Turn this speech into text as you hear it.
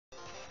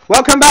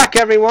Welcome back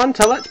everyone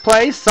to Let's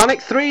Play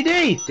Sonic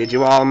 3D! Did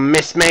you all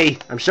miss me?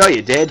 I'm sure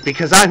you did,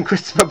 because I'm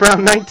Christopher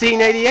Brown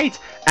 1988,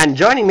 and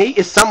joining me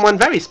is someone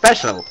very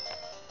special.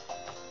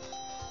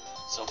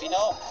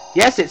 Soapynome.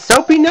 Yes, it's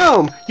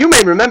soapynome! You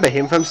may remember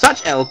him from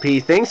such LP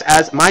things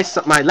as my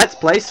Let's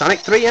Play Sonic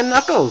 3 and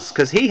Knuckles,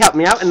 because he helped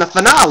me out in the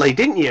finale,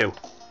 didn't you?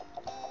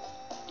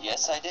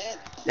 Yes, I did.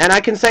 And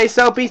I can say,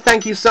 Soapy,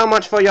 thank you so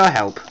much for your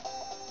help.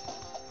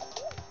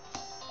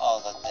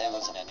 Oh, that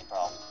wasn't any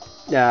problem.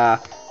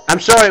 I'm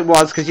sure it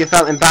was, because you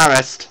felt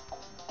embarrassed.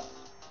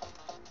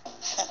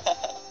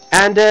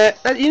 And,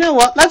 you know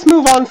what? Let's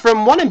move on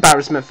from one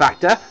embarrassment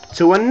factor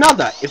to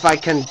another. If I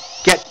can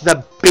get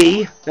the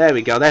bee. There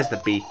we go, there's the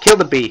bee. Kill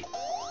the bee.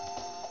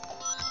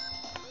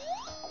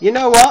 You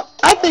know what?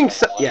 I think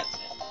so. Yeah.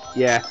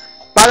 Yeah.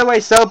 By the way,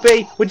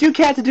 Soapy, would you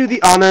care to do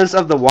the honors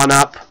of the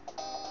one-up?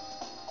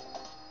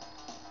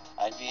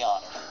 I'd be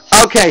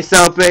honored. Okay,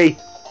 Soapy.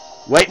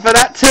 Wait for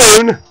that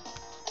tune.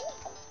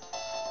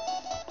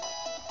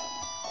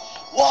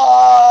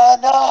 One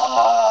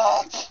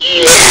up!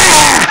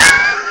 Yeah!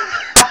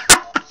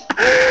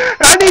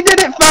 And he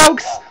did it,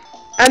 folks!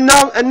 And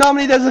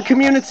normally there's a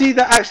community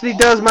that actually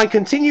does my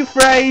continue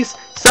phrase.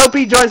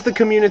 Soapy joins the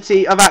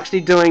community of actually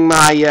doing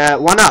my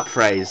one-up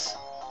phrase.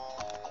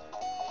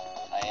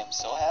 I am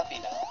so happy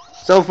now.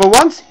 So for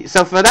once,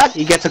 for that,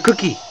 he gets a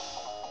cookie.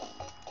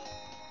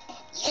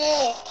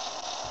 Yay!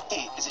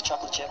 Hey, is it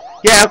chocolate chip?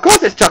 Yeah, of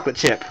course it's chocolate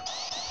chip.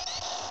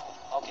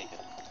 Okay, good.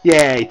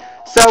 Yay.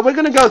 So we're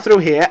going to go through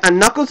here, and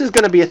Knuckles is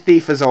going to be a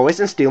thief as always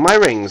and steal my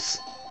rings.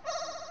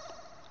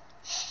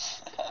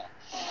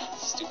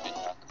 Stupid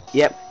Knuckles.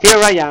 Yep, here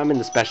I am in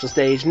the special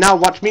stage. Now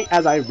watch me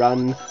as I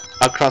run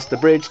across the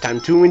bridge.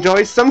 Time to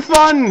enjoy some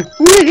fun!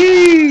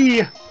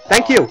 Whee!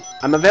 Thank you.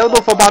 I'm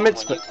available for bar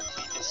mitzvah.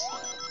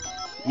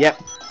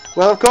 Yep.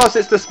 Well, of course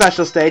it's the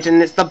special stage,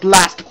 and it's the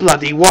blast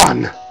bloody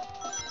one.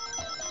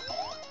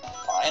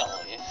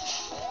 Finally.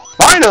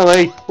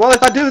 Finally? Well,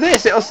 if I do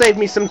this, it'll save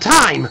me some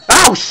time.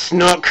 Oh,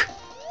 Snook!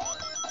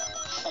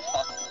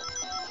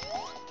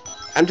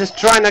 I'm just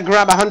trying to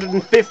grab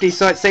 150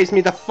 so it saves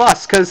me the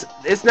fuss, because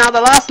it's now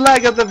the last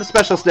leg of the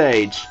special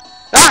stage.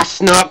 Ah,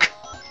 Snook!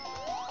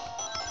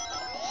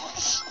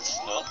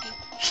 Snook?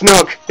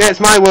 Snook. Yeah, it's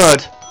my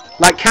word.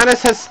 Like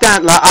Canis has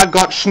Stantler, I've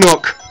got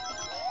Snook.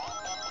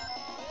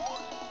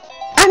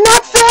 And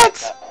that's it!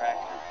 Got cracker,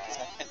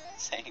 because I've been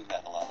saying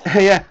that a lot.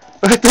 Yeah,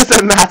 but it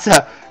doesn't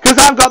matter, because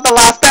I've got the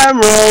last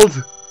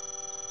emerald!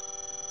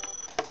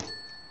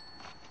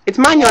 It's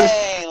mine, you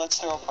understand? Hey, let's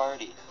throw a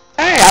party.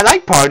 Hey, I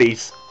like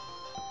parties.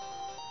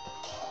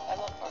 I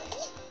love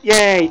parties.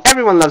 Yay,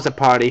 everyone loves a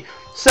party.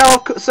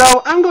 So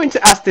I'm going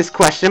to ask this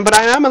question, but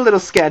I am a little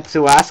scared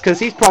to ask, because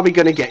he's probably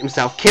going to get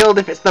himself killed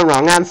if it's the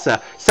wrong answer.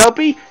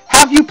 Soapy,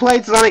 have you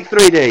played Sonic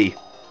 3D?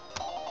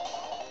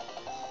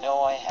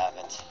 No, I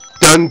haven't.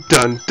 Dun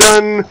dun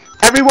dun!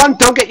 Everyone,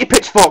 don't get your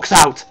pitchforks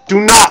out! Do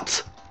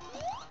not!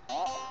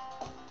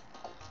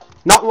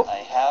 Not. I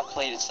have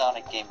played a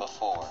Sonic game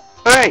before.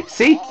 Alright,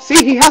 see,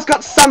 he has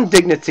got some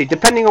dignity,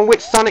 depending on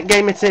which Sonic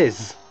game it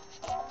is.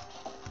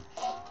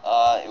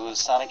 It was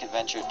Sonic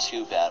Adventure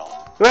 2 Battle.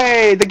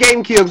 Hooray, the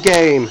GameCube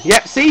game!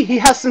 Yep, see, he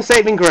has some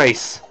saving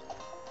grace.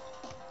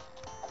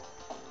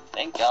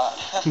 Thank God.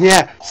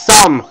 Yeah,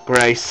 some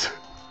grace.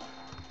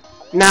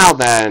 Now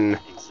then.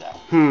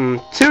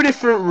 Exactly. Two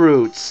different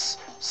routes.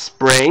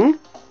 Spring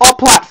or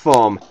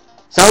platform?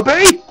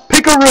 Soapy,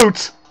 pick a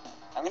route!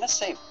 I'm gonna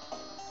say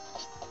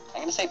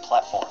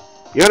platform.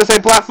 You're gonna say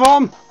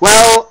platform?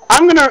 Well,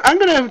 I'm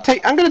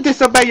gonna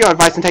disobey your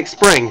advice and take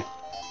spring.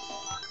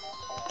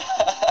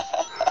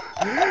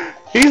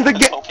 He's the I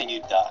was hoping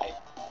you'd die.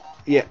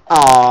 Yeah.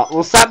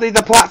 Well, sadly,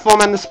 the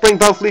platform and the spring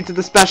both lead to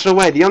the special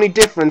way. The only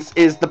difference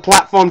is the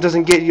platform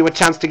doesn't give you a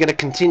chance to get a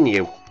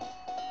continue.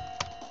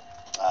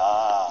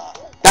 Ah.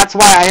 That's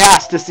why I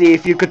asked to see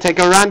if you could take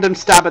a random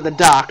stab at the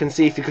dark and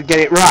see if you could get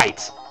it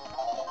right.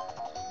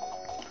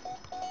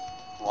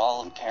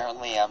 Well,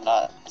 apparently I'm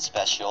not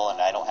special and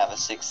I don't have a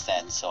sixth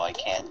sense, so I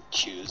can't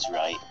choose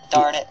right.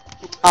 Darn it.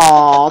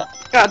 Aw.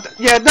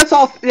 Yeah, that's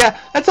all. Yeah,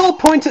 let's all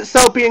point at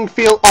Soapy and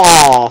feel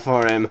aw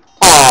for him.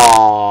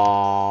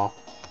 Aw.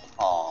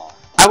 Aw.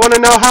 I want to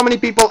know how many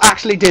people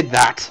actually did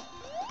that.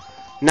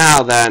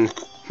 Now then.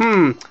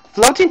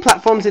 Floating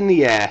platforms in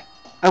the air.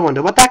 I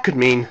wonder what that could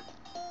mean.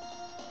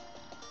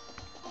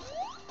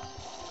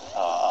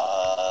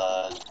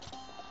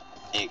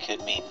 It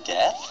could mean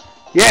death?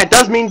 Yeah, it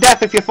does mean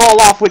death if you fall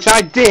off, which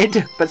I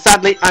did, but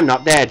sadly, I'm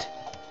not dead.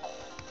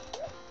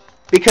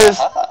 Because,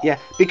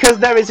 because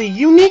there is a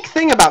unique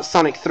thing about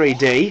Sonic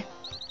 3D.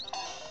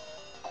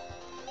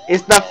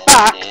 Is the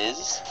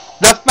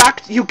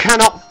fact you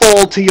cannot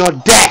fall to your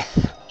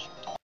death.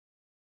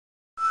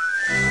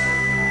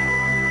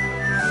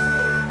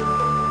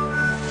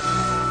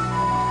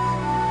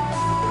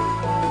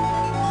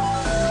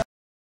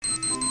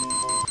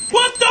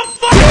 What the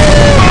fuck?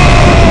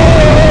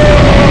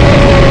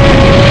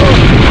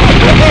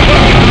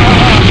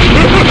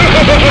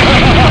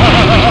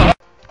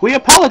 We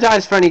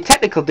apologize for any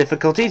technical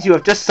difficulties you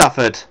have just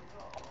suffered.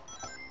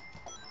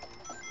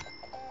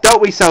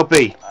 don't we,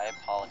 Soapy? I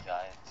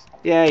apologize.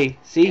 Yay,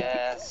 see?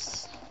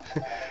 Yes.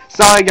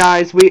 Sorry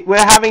guys, we're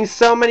having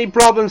so many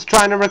problems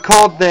trying to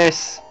record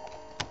this.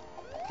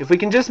 If we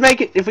can just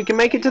make it, if we can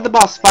make it to the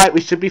boss fight,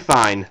 we should be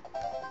fine.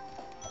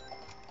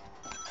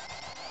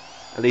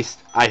 At least,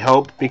 I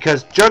hope,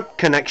 because jerk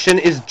connection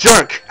is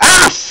jerk.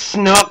 Ah,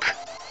 snook!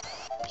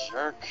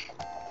 Jerk.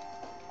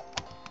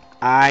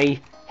 I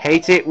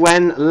hate it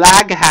when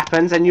lag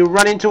happens and you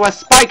run into a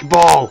spike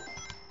ball.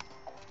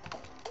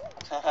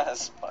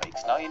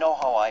 Spikes. Now you know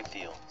how I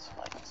feel.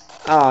 Spikes.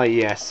 Oh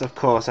yes, of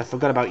course, I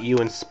forgot about you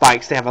and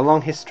Spikes. They have a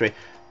long history.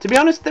 To be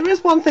honest, there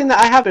is one thing that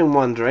I have been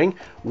wondering.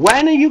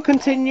 When are you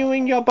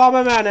continuing your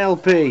Bomberman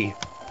LP?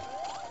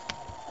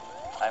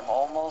 I'm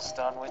almost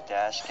done with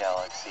Dash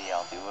Galaxy.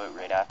 I'll do it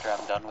right after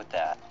I'm done with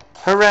that.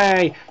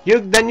 Hooray!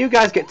 Then you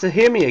guys get to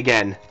hear me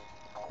again.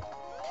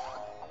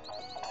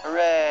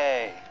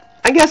 Hooray!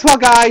 And guess what,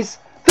 guys?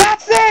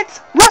 That's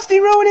it! Rusty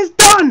Ruin is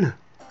done!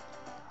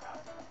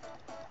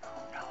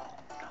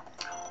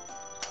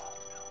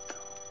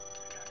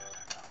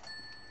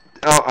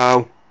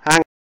 Uh-oh.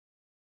 Hang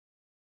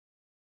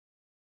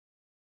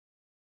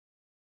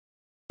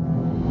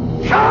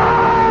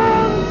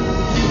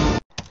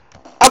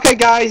Okay,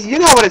 guys, you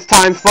know what it's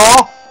time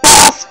for.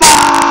 Boss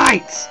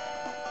fight!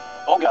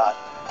 Oh god.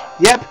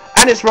 Yep,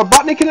 and it's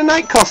Robotnik in a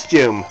night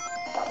costume.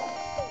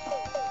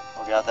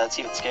 Oh god, that's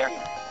even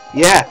scarier.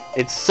 Yeah,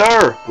 it's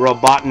Sir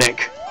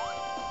Robotnik.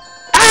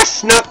 Ah,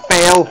 snook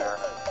fail!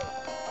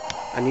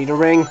 I need a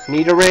ring,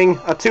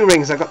 Oh, 2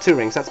 rings, I got 2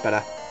 rings, that's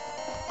better.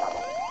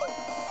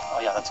 Oh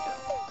yeah, that's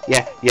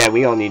good. Yeah,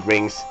 we all need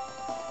rings.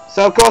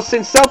 So, of course,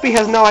 since Soapy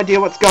has no idea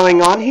what's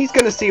going on, he's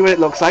gonna see what it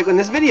looks like when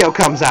this video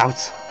comes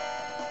out.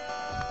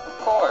 Of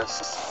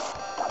course.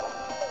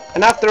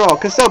 And after all,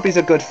 because Soapy's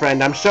a good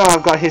friend, I'm sure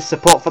I've got his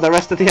support for the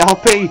rest of the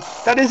LP.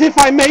 That is if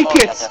I make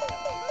it!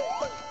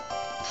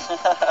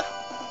 Yeah,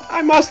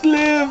 I must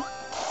live!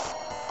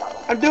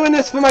 I'm doing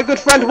this for my good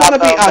friend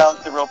Wannabe down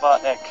to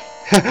Robotnik.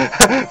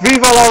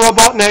 Viva la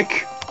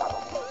Robotnik!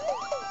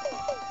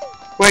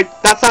 Wait,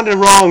 that sounded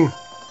wrong.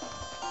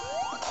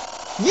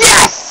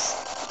 Yes!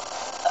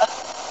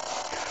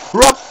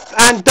 Rob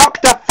and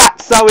Dr.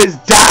 Fatso is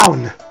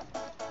down!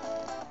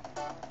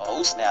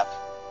 Oh snap.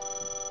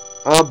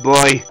 Oh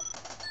boy.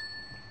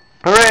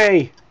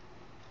 Hooray!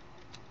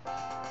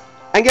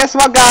 And guess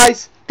what,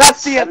 guys?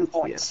 That's the 7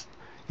 points.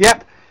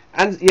 Yep.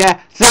 And yeah,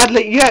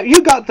 sadly, yeah,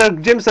 you got the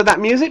gems of that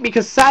music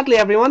because sadly,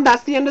 everyone,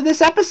 that's the end of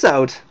this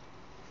episode.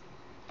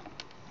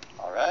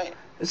 Alright.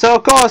 So,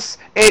 of course,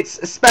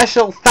 it's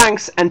special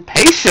thanks and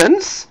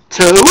patience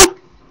to...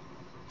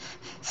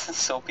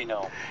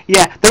 Soapynome.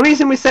 Yeah, the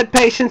reason we said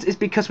patience is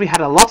because we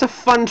had a lot of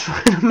fun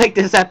trying to make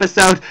this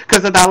episode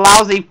because of the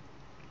lousy...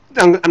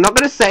 I'm not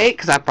going to say it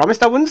because I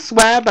promised I wouldn't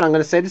swear, but I'm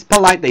going to say this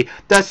politely.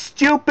 The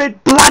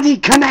stupid bloody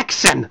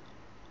connection!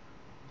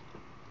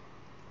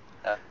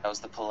 That was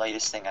the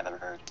politest thing I've ever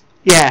heard.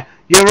 Yeah,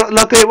 you're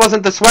lucky it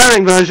wasn't the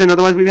swearing version,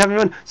 otherwise we'd have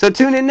fun. So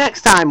tune in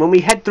next time when we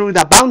head through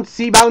the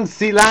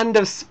bouncy land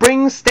of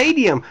Spring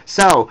Stadium.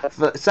 So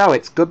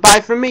it's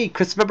goodbye from me,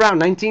 Christopher Brown,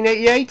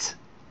 1988.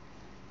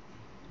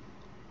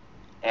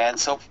 And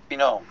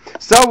Soapynome.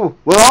 So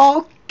we'll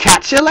all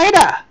catch you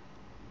later.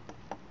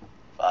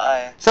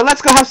 Bye. So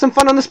let's go have some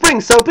fun on the spring,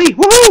 Soapy.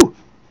 Woohoo!